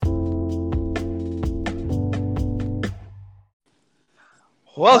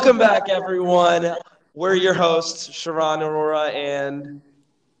Welcome back, everyone. We're your hosts, Sharon Aurora, and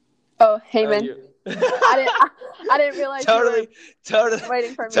Oh, and Heyman. you. I didn't. I didn't realize you were totally, totally,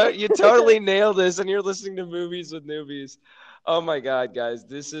 waiting for me. you totally nailed this, and you're listening to Movies with Newbies. Oh my God, guys,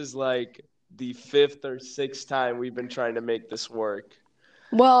 this is like the fifth or sixth time we've been trying to make this work.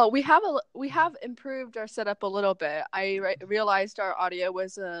 Well, we have improved our setup a little bit. I realized our audio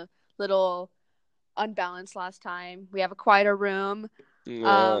was a little unbalanced last time. We have a quieter room.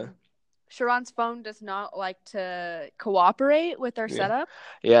 Yeah, Um, Sharon's phone does not like to cooperate with our yeah, setup,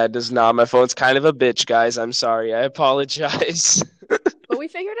 yeah. It does not. My phone's kind of a bitch, guys. I'm sorry. I apologize. but we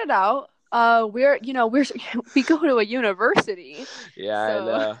figured it out. We're we go to a university, Yeah, I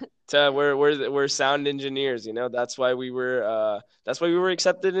so know. We're sound engineers, that's why we were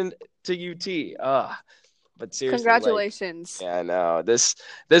accepted to UT. But seriously, like, congratulations. yeah, I know. This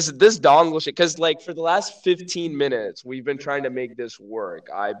dongle shit, cuz like for the last 15 minutes we've been trying to make this work.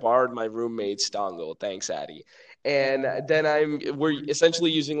 I borrowed my roommate's dongle. Thanks, Addie. And then we're essentially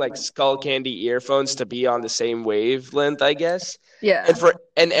using like Skull Candy earphones to be on the same wavelength, I guess. Yeah.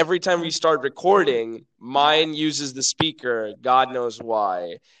 And every time we start recording, mine uses the speaker, God knows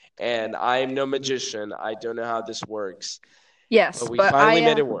why. And I'm no magician. I don't know how this works. But Yes, we finally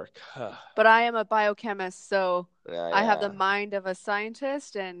made it work. but I am a biochemist, so I have the Yeah, mind of a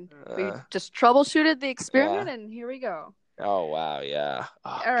scientist, and yeah. we just troubleshooted the Yeah. experiment, and here we go. Oh wow, yeah.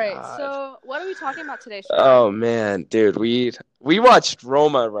 Oh All right, God. so what are we talking about today, Sharon? Oh man, dude, we watched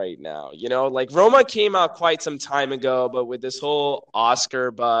Roma right now. Like Roma came out quite some time ago, but with this whole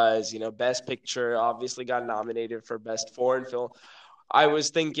Oscar buzz, Best Picture obviously got nominated for Best Foreign Film. I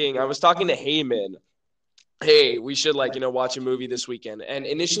was talking to Heyman. Hey, we should watch a movie this weekend. And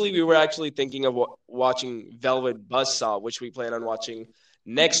initially, we were actually thinking of watching Velvet Buzzsaw, which we plan on watching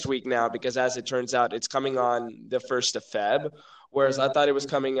next week now, because as it turns out, it's coming on the 1st of Feb, whereas I thought it was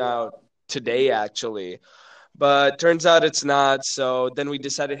coming out today, actually. But turns out it's not. So then we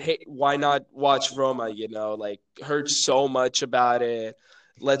decided, hey, why not watch Roma? Like, heard so much about it.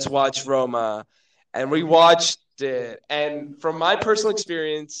 Let's watch Roma. And we watched it. And from my personal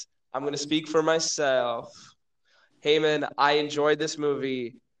experience, I'm going to speak for myself. Heyman, I enjoyed this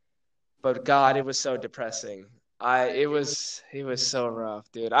movie, but God, it was so depressing. It was so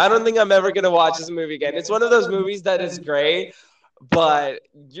rough, dude. I don't think I'm ever gonna watch this movie again. It's one of those movies that is great, but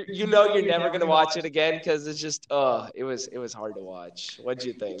you know you're never gonna watch it again because it's just it was hard to watch. What'd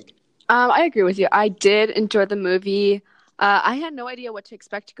you think? I agree with you. I did enjoy the movie. I had no idea what to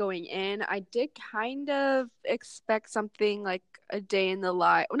expect going in. I did kind of expect something like a day in the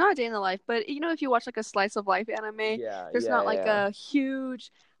life, well, not a day in the life, but if you watch like a slice of life anime, Yeah, there's yeah, not like yeah. a huge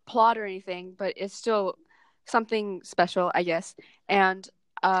plot or anything, but it's still something special, I guess. And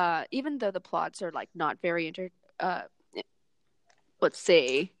even though the plots are like not very uh, let's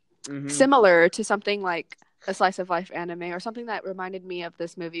say Mhm. similar to something like a slice of life anime, or something that reminded me of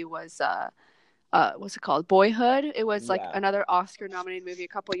this movie was what's it called? Boyhood. It was like Yeah. another Oscar nominated movie a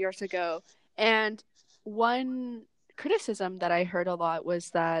couple years ago. And one criticism that I heard a lot was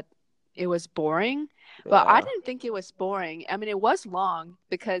that it was boring, but I Yeah. didn't think it was boring. I mean, it was long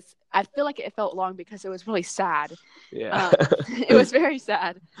because I feel like it felt long because it was really sad. Yeah. Um, it was very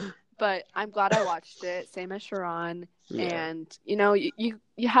sad, but I'm glad I watched it. Same as Sharon, Yeah. and you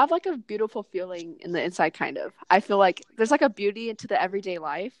have like a beautiful feeling in the inside. Kind of, I feel like there's like a beauty into the everyday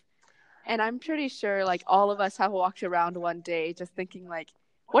life, and I'm pretty sure like all of us have walked around one day just thinking like,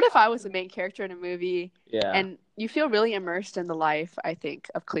 what if I was the main character in a movie? Yeah. And you feel really immersed in the life, I think,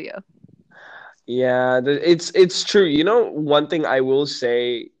 of Cleo. Yeah, it's true. One thing I will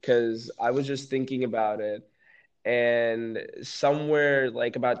say, because I was just thinking about it, and somewhere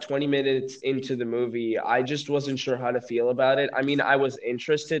like about 20 minutes into the movie, I just wasn't sure how to feel about it. I mean, I was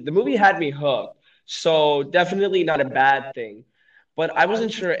interested. The movie had me hooked, so definitely not a bad thing. But I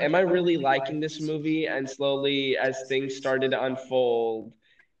wasn't sure, am I really liking this movie? And slowly, as things started to unfold,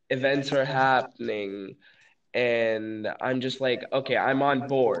 events are happening, and I'm just like, okay, I'm on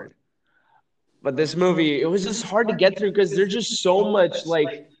board. But this movie, it was just hard to get through because there's just so much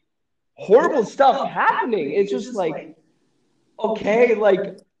like horrible stuff happening. It's just like, okay,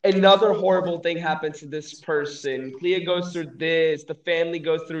 like another horrible thing happens to this person. Clea goes through this, the family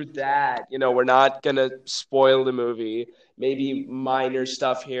goes through that. We're not gonna spoil the movie. Maybe minor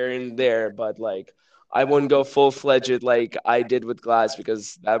stuff here and there, but like I wouldn't go full fledged like I did with Glass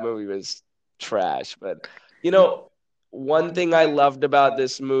because that movie was trash. But you know, one thing I loved about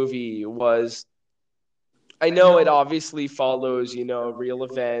this movie was I know it obviously follows, real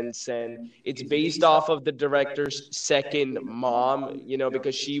events, and it's based off of the director's second mom,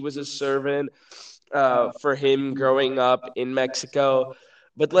 because she was a servant for him growing up in Mexico.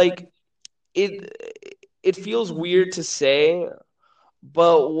 but like it feels weird to say,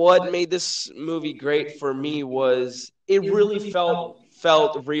 but what made this movie great for me was it really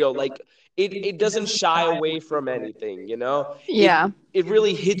felt real. Like it doesn't shy away from anything, you know? Yeah. It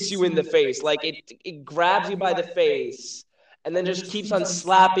really hits you in the face. Like it grabs you by the face and then just keeps on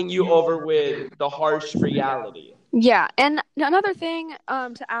slapping you over with the harsh reality. Yeah, and another thing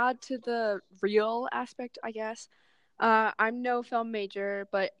to add to the real aspect, I guess. I'm no film major,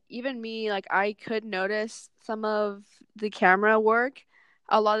 but even me, like I could notice some of the camera work.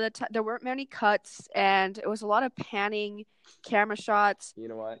 A lot of the time, there weren't many cuts, and it was a lot of panning camera shots. You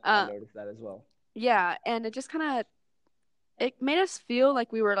know what? I Uh, noticed that as well. yeah, and it just kind of it made us feel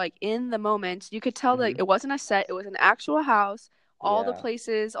like we were like in the moment. You could tell that Hmm. it wasn't a set; it was an actual house. All the Yeah.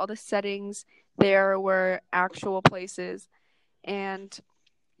 places, all the settings there were actual places, and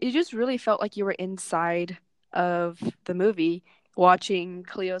it just really felt like you were inside of the movie watching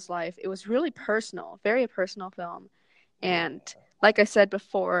Cleo's life. It was really personal, very personal film. And like I said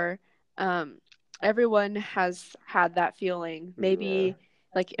before, um, everyone has had that feeling. Maybe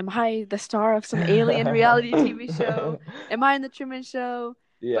like, am I the star of some alien reality TV show? Am I in the Truman Show?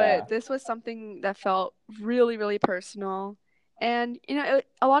 Yeah. But this was something that felt really, really personal. And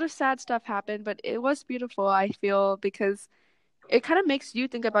a lot of sad stuff happened, but it was beautiful. I feel because it kind of makes you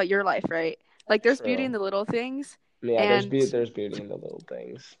think about your life, right? Like there's beauty in True. the little things, Yeah, and there's beauty in the little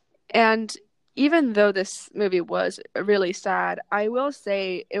things. and even though this movie was really sad, I will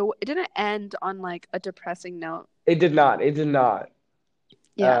say it didn't end on like a depressing note. It did not. It did not.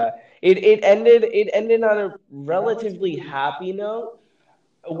 Yeah. Uh, it ended on a relatively happy note,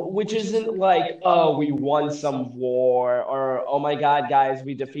 which isn't like, oh, we won some war, or oh my God, guys,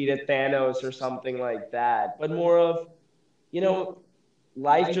 we defeated Thanos or something like that, but more of, you know,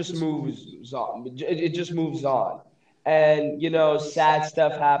 life just moves on. It just moves on. And, sad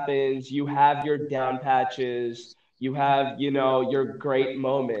stuff happens. You have your down patches. You have, your great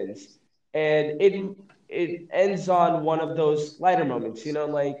moments. And it ends on one of those lighter moments,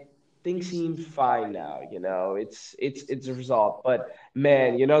 like things seem fine now, it's resolved. But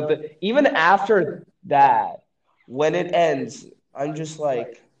man, even after that, when it ends, I'm just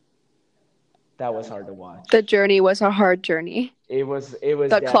like, that was hard to The watch. journey was a hard journey. It was The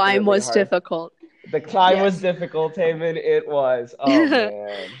climb definitely was hard. difficult. The climb was Yes. difficult, Taman. It was. Oh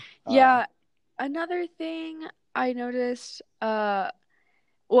man. Yeah. Another thing I noticed, well,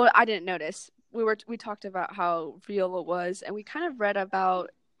 I didn't notice. We talked about how real it was, and we kind of read about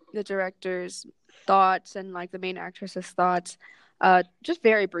the director's thoughts and like the main actress's thoughts, just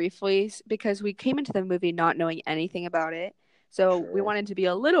very briefly because we came into the movie not knowing anything about it, so we True. wanted to be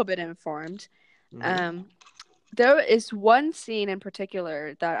a little bit informed. Hmm. Um, there is one scene in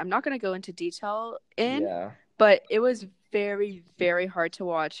particular that I'm not going to go into detail in, Yeah. but it was very, very hard to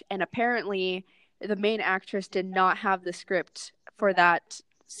watch, and apparently the main actress did not have the script for that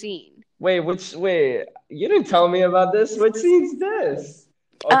scene. Wait, you didn't tell me about this. What scene's this?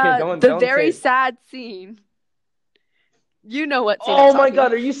 Okay, The don't say very it. sad scene. You know what scene I'm Oh my talking God,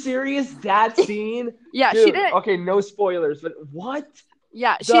 about. are you serious? That scene? Yeah, she Dude, didn't. okay, no spoilers, but what?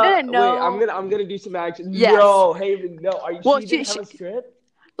 Yeah, she didn't Wait, know. I'm gonna do some action. Yes. No, Haven, no. Well, She didn't have a script?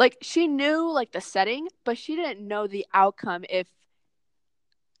 like she knew like the setting, but she didn't know the outcome. If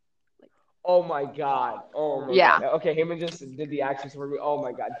Oh my God. Oh my yeah, God. Okay, Heyman just did the actions for me. Oh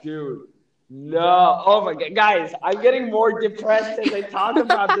my God, dude. No. Oh my God. Guys, I'm getting more depressed as I talk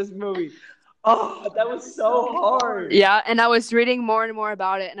about this movie. Oh, that was so hard. yeah, and I was reading more and more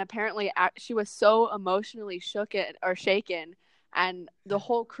about it, and apparently she was so emotionally shaken, and the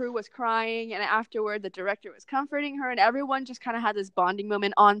whole crew was crying, and afterward the director was comforting her, and everyone just kind of had this bonding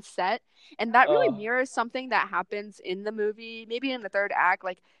moment on set, and that really Oh, mirrors something that happens in the movie, maybe in the third act.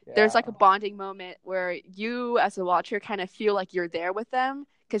 Like there's yeah. like a bonding moment where you as a watcher kind of feel like you're there with them,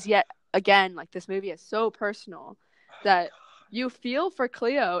 because yet again, like this movie is so personal that you feel for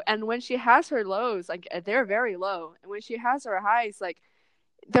Cleo, and when she has her lows, like they're very low, and when she has her highs, like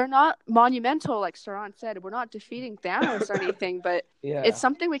they're not monumental, like Saran said. We're not defeating Thanos or anything, but Yeah. it's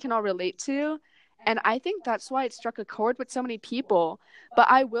something we can all relate to, and I think that's why it struck a chord with so many people. But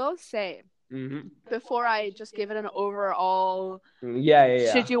I will say, Hmm. before I just give it an overall, Yeah.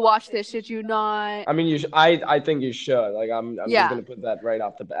 should you watch this? Should you not? I mean, I think you should. Like, I'm just Yeah, gonna put that right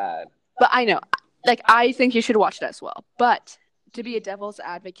off the bat. but I know, like I think you should watch it as well. But to be a devil's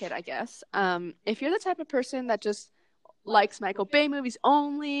advocate, I guess, if you're the type of person that just likes Michael Bay movies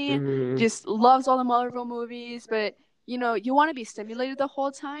only, Hmm. just loves all the Marvel movies, but you want to be stimulated the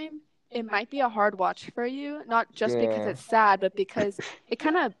whole time, it might be a hard watch for you, not just because Yeah. it's sad, but because it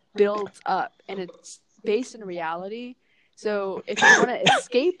kind of builds up and it's based in reality. So if you want to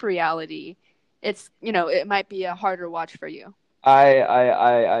escape reality, it's, it might be a harder watch for you.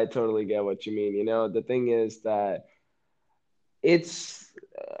 I totally get what you mean. The thing is that it's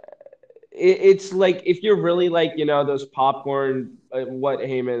it's like if you're really like those popcorn what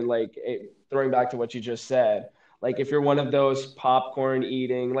Heyman like throwing back to what you just said, like if you're one of those popcorn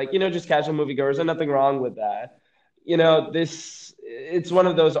eating like just casual moviegoers, and nothing wrong with that. This it's one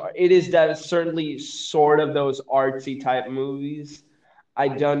of those, it is that certainly sort of those artsy type movies. I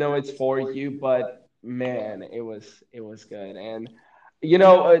don't know it's for you, but man, it was good. And you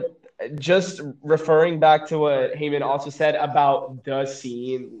know, uh, just referring back to what Heyman also said about the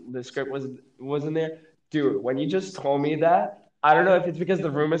scene, the script wasn't there, dude. When you just told me that, I don't know if it's because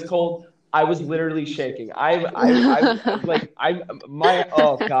the room is cold. I was literally shaking. I'm my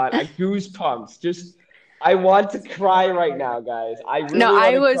oh god, I goosebumps. Just I want to cry right now, guys. I No,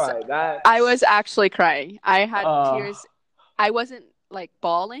 really want to cry. That I was actually crying. I had uh tears. I wasn't like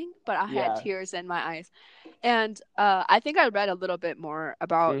bawling, but I had yeah. tears in my eyes. And I think I read a little bit more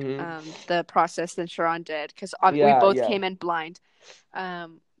about Mhm. the process than Sharon did, because we Yeah, both yeah. came in blind.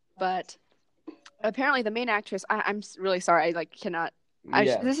 But apparently the main actress, I'm really sorry, I like cannot.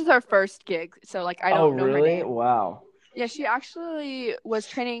 Yeah. This is her first gig, so like I Oh, don't know her really? name. Wow. Yeah, she actually was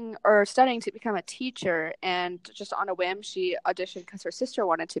training or studying to become a teacher, and just on a whim, she auditioned because her sister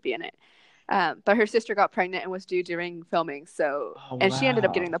wanted to be in it. But her sister got pregnant and was due during filming, Oh, and she ended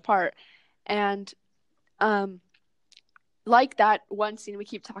up getting wow. the part. And um, like that one scene we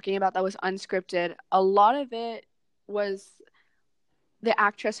keep talking about that was unscripted, a lot of it was the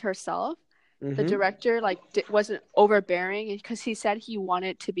actress herself. The Mhm. director like wasn't overbearing because he said he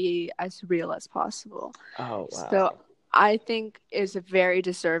wanted to be as real as possible. Oh, So wow. I think is a very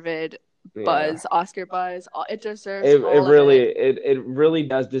deserved Yeah. buzz, Oscar buzz. It deserves It all of really it. it really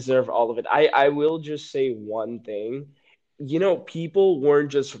does deserve all of it. I will just say one thing. People weren't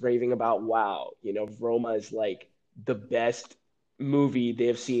just raving about wow, Roma is like the best movie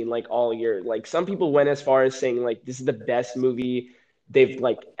they've seen like all year. Like some people went as far as saying like this is the best movie they've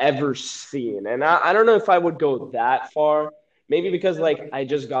like ever seen. And I don't know if I would go that far. Maybe because like I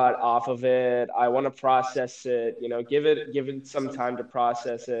just got off of it. I want to process it, give it some time to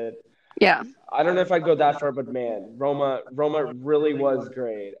process it. Yeah. I don't know if I'd go that far, but man, Roma really was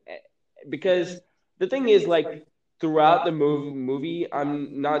great. Because the thing is, like throughout the movie,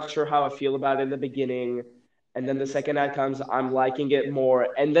 I'm not sure how I feel about it in the beginning, and then the second act comes, I'm liking it more,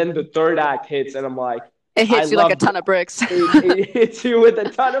 and then the third act hits, and I'm like, It I hits you like a love ton of bricks. it hits you with a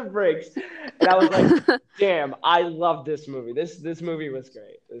ton of bricks, and I was like, damn, I love this movie. This movie was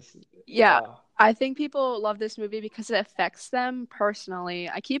great. Yeah. Uh, I think people love this movie because it affects them personally.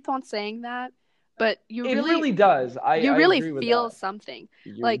 I keep on saying that, but it really does. you I really agree with feel that. something.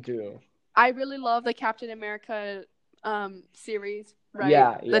 You Like do. I really love the Captain America series, right?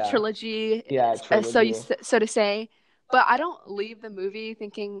 Yeah, The yeah. trilogy, Yeah, trilogy. so to say. But I don't leave the movie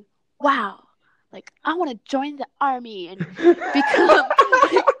thinking, "Wow, like I want to join the army and become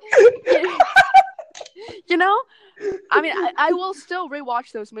like, you know." I mean, I will still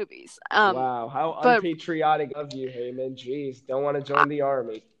rewatch those movies. Wow, how But unpatriotic of you, Heyman. Jeez, don't want to join the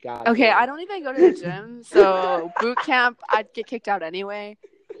army. God okay, I damn. don't even go to the gym, so boot camp, I'd get kicked out anyway.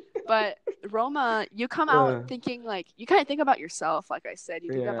 But Roma, you come out Uh, thinking like you kind of think about yourself. Like I said, you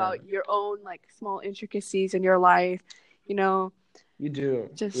think yeah, about your own like small intricacies in your life. You know, you do,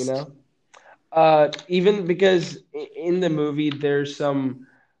 just Even because in the movie there's some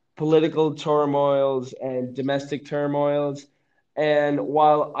political turmoils and domestic turmoils. And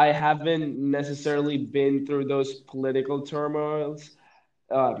while I haven't necessarily been through those political turmoils,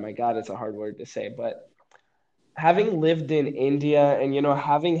 oh my God, it's a hard word to say, but having lived in India and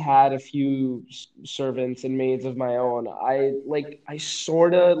having had a few servants and maids of my own, I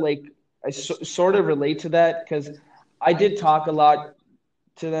sort of relate to that because I did talk a lot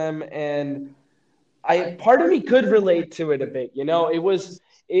to them, and I part of me could relate to it a bit. It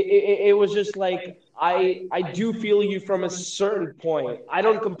was just like I do feel you from a certain point. I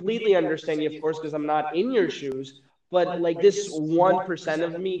don't completely understand you, of course, because I'm not in your shoes, but like this 1%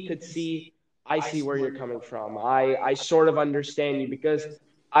 of me could see. I see where you're coming from. I sort of understand you because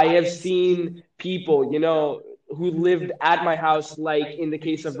I have seen people, who lived at my house, like in the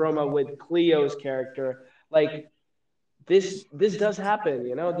case of Roma with Cleo's character, like this does happen,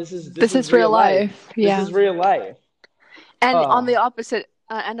 this this is is real real life. life. This Yeah. is real life. And on Oh, the opposite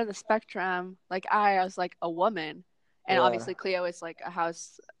end of the spectrum, like I was like a woman, and yeah. obviously Cleo is like a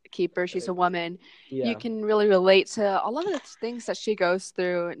housekeeper. She's a woman. You Yeah. can really relate to a lot of the things that she goes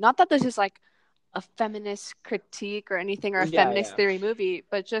through. Not that this is like a feminist critique or anything or a Yeah, feminist yeah. theory movie,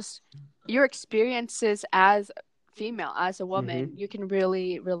 but just your experiences as female, as a woman, Mm-hmm. you can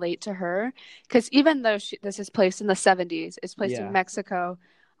really relate to her. Because even though this is placed in the 70s, it's placed in Yeah. Mexico.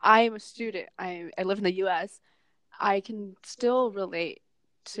 I am a student. I live in the U.S. I can still relate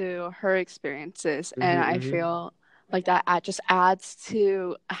to her experiences, and Mm-hmm, I mm-hmm. feel like that just adds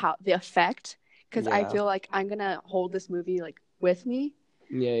to how the effect. Because I Yeah. feel like I'm gonna hold this movie like with me,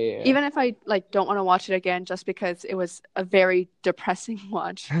 Yeah, yeah, even if I like don't want to watch it again, just because it was a very depressing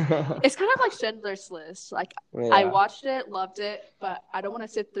watch. yeah. It's kind of like Schindler's List. Like I Yeah. watched it, loved it, but I don't want to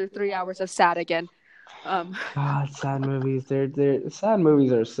sit through 3 hours of sad again. God, sad movies. They're sad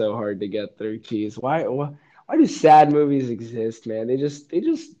movies are so hard to get through. Jeez, why do sad movies exist, man? They just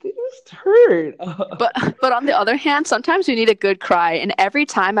hurt. but on the other hand, sometimes you need a good cry, and every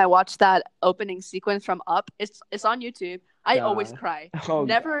time I watch that opening sequence from Up, it's on YouTube. I always God. cry. Oh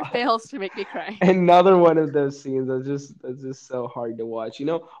Never God. fails to make me cry. Another one of those scenes that's just so hard to watch.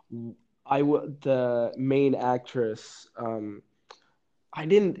 The main actress. I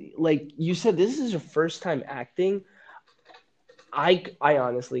didn't like you said this is her first time acting. I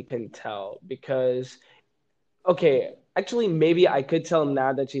honestly couldn't tell because okay, actually maybe I could tell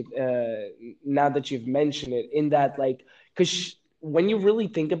now that you've mentioned it in that like because when you really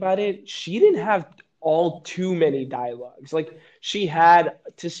think about it, she didn't have all too many dialogues. Like she had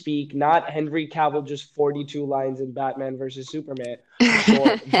to speak not Henry Cavill just 42 lines in Batman versus Superman,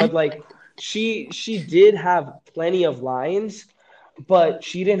 sure, but like she did have plenty of lines, but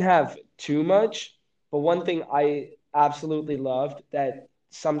she didn't have too much. But one thing I absolutely loved that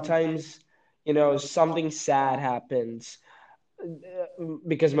sometimes, something sad happens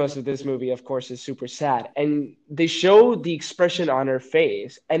because most of this movie, of course, is super sad, and they show the expression on her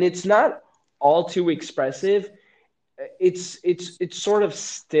face, and it's not all too expressive. It's sort of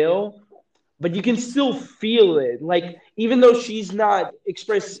still, but you can still feel it. Like even though she's not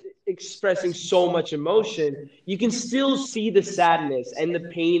expressing so much emotion, you can still see the sadness and the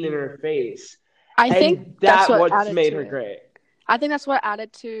pain in her face, I think and that's that what what's added made to her it. great. I think that's what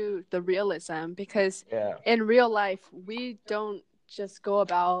added to the realism, because Yeah, in real life, we don't just go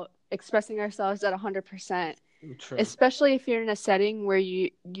about expressing ourselves at 100%, true. especially if you're in a setting where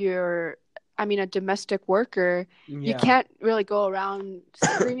you're a domestic worker. You Yeah, can't really go around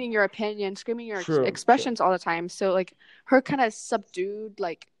screaming your opinion, screaming your true, true. expressions all the time. So like her kind of subdued,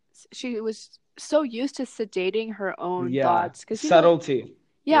 like she was so used to sedating her own Yeah, thoughts, because subtlety.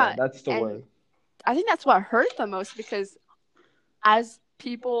 Yeah, yeah, that's the and word. I think that's what hurt the most, because as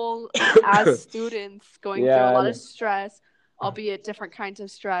people, as students going through a Yeah, lot of stress, albeit different kinds of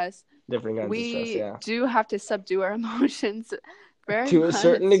stress, different kinds of stress. we Yeah, do have to subdue our emotions very to a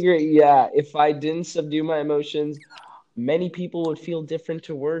certain much. degree. Yeah, if I didn't subdue my emotions, many people would feel different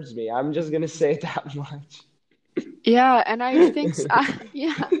towards me. I'm just gonna say it that much. Yeah, and I think,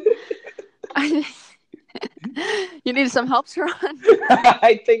 yeah, I, you need some help, Sharon?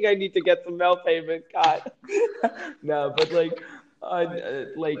 I think I need to get some mail payment. God, no, but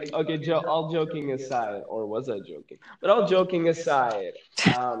okay, all joking aside, or was I joking? But all joking aside,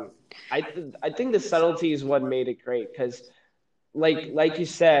 I think the subtlety is what made it great because, like you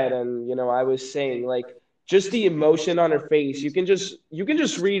said, and I was saying, like just the emotion on her face, you can just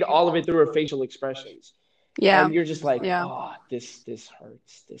read all of it through her facial expressions, Yeah, and you're just like, yeah. oh, this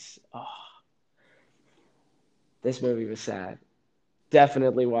hurts. This movie was sad.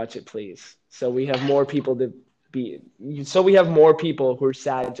 Definitely watch it, please. So we have more people who are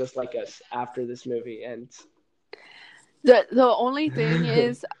sad just like us after this movie ends. The only thing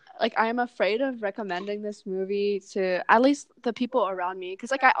is, like, I am afraid of recommending this movie to at least the people around me,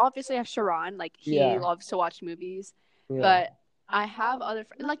 because like I obviously have Sharon, like he Yeah. loves to watch movies, Yeah. but I have other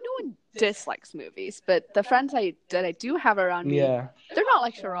friends, like no one dislikes movies, but the friends that I do have around me, Yeah. they're not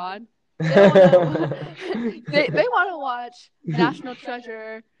like Sharon. They want to watch National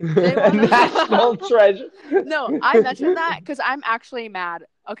Treasure. They wanna... National Treasure. No, I mentioned that because I'm actually mad.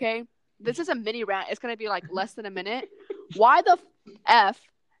 Okay, this is a mini rant. It's gonna be like less than a minute. Why the f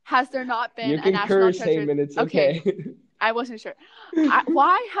has there not been You a can National curse, Treasure? Heyman, it's okay. I wasn't sure.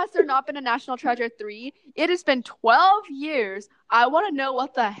 Why has there not been a National Treasure 3? It has been 12 years. I want to know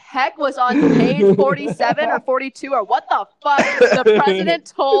what the heck was on page 47 or 42 or what the fuck the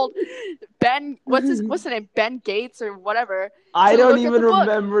president told Ben, what's his name? Ben Gates or whatever. I to don't look at even the book.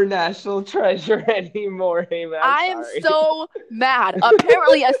 remember National Treasure anymore, Heyman. I am so mad.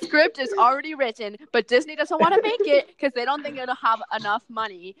 Apparently, a script is already written, but Disney doesn't want to make it because they don't think it'll have enough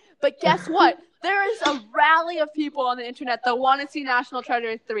money. But guess what? There is a rally of people on the internet that want to see National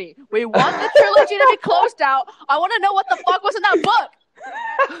Treasure 3. We want the trilogy to be closed out. I want to know what the fuck was in that book.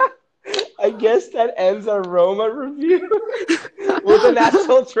 I guess that ends our Roma review with the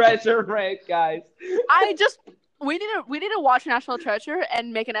National Treasure rank, guys. I just we need to watch National Treasure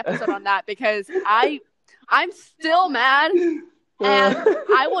and make an episode on that because I'm still mad and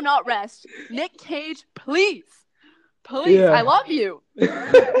I will not rest. Nick Cage, please. Yeah. I love you.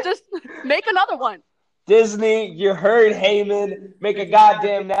 Just make another one. Disney, you heard Heyman. Make a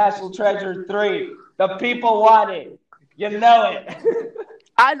goddamn National Treasure 3. The people want it. You know it.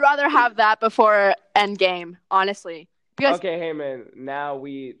 I'd rather have that before Endgame, honestly. Because, okay, Heyman. Now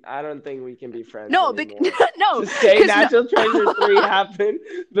I don't think we can be friends. No, no. To say National Treasure 3 happened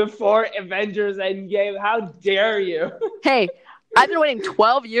before Avengers Endgame. How dare you? Hey, I've been waiting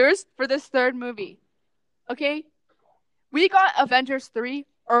 12 years for this third movie. Okay? We got Avengers 3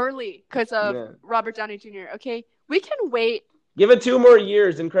 early because of Robert Downey Jr., okay? We can wait. Give it 2 more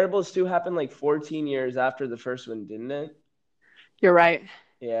years. Incredibles 2 happened like 14 years after the first one, didn't it? You're right.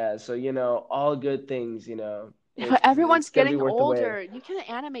 Yeah, so, all good things, But everyone's getting older. You can't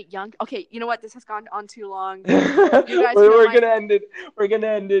animate young. Okay, you know what? This has gone on too long. You guys we're gonna end it. We're gonna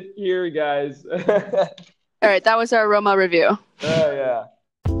end it here, guys. All right, that was our Roma review. Oh yeah.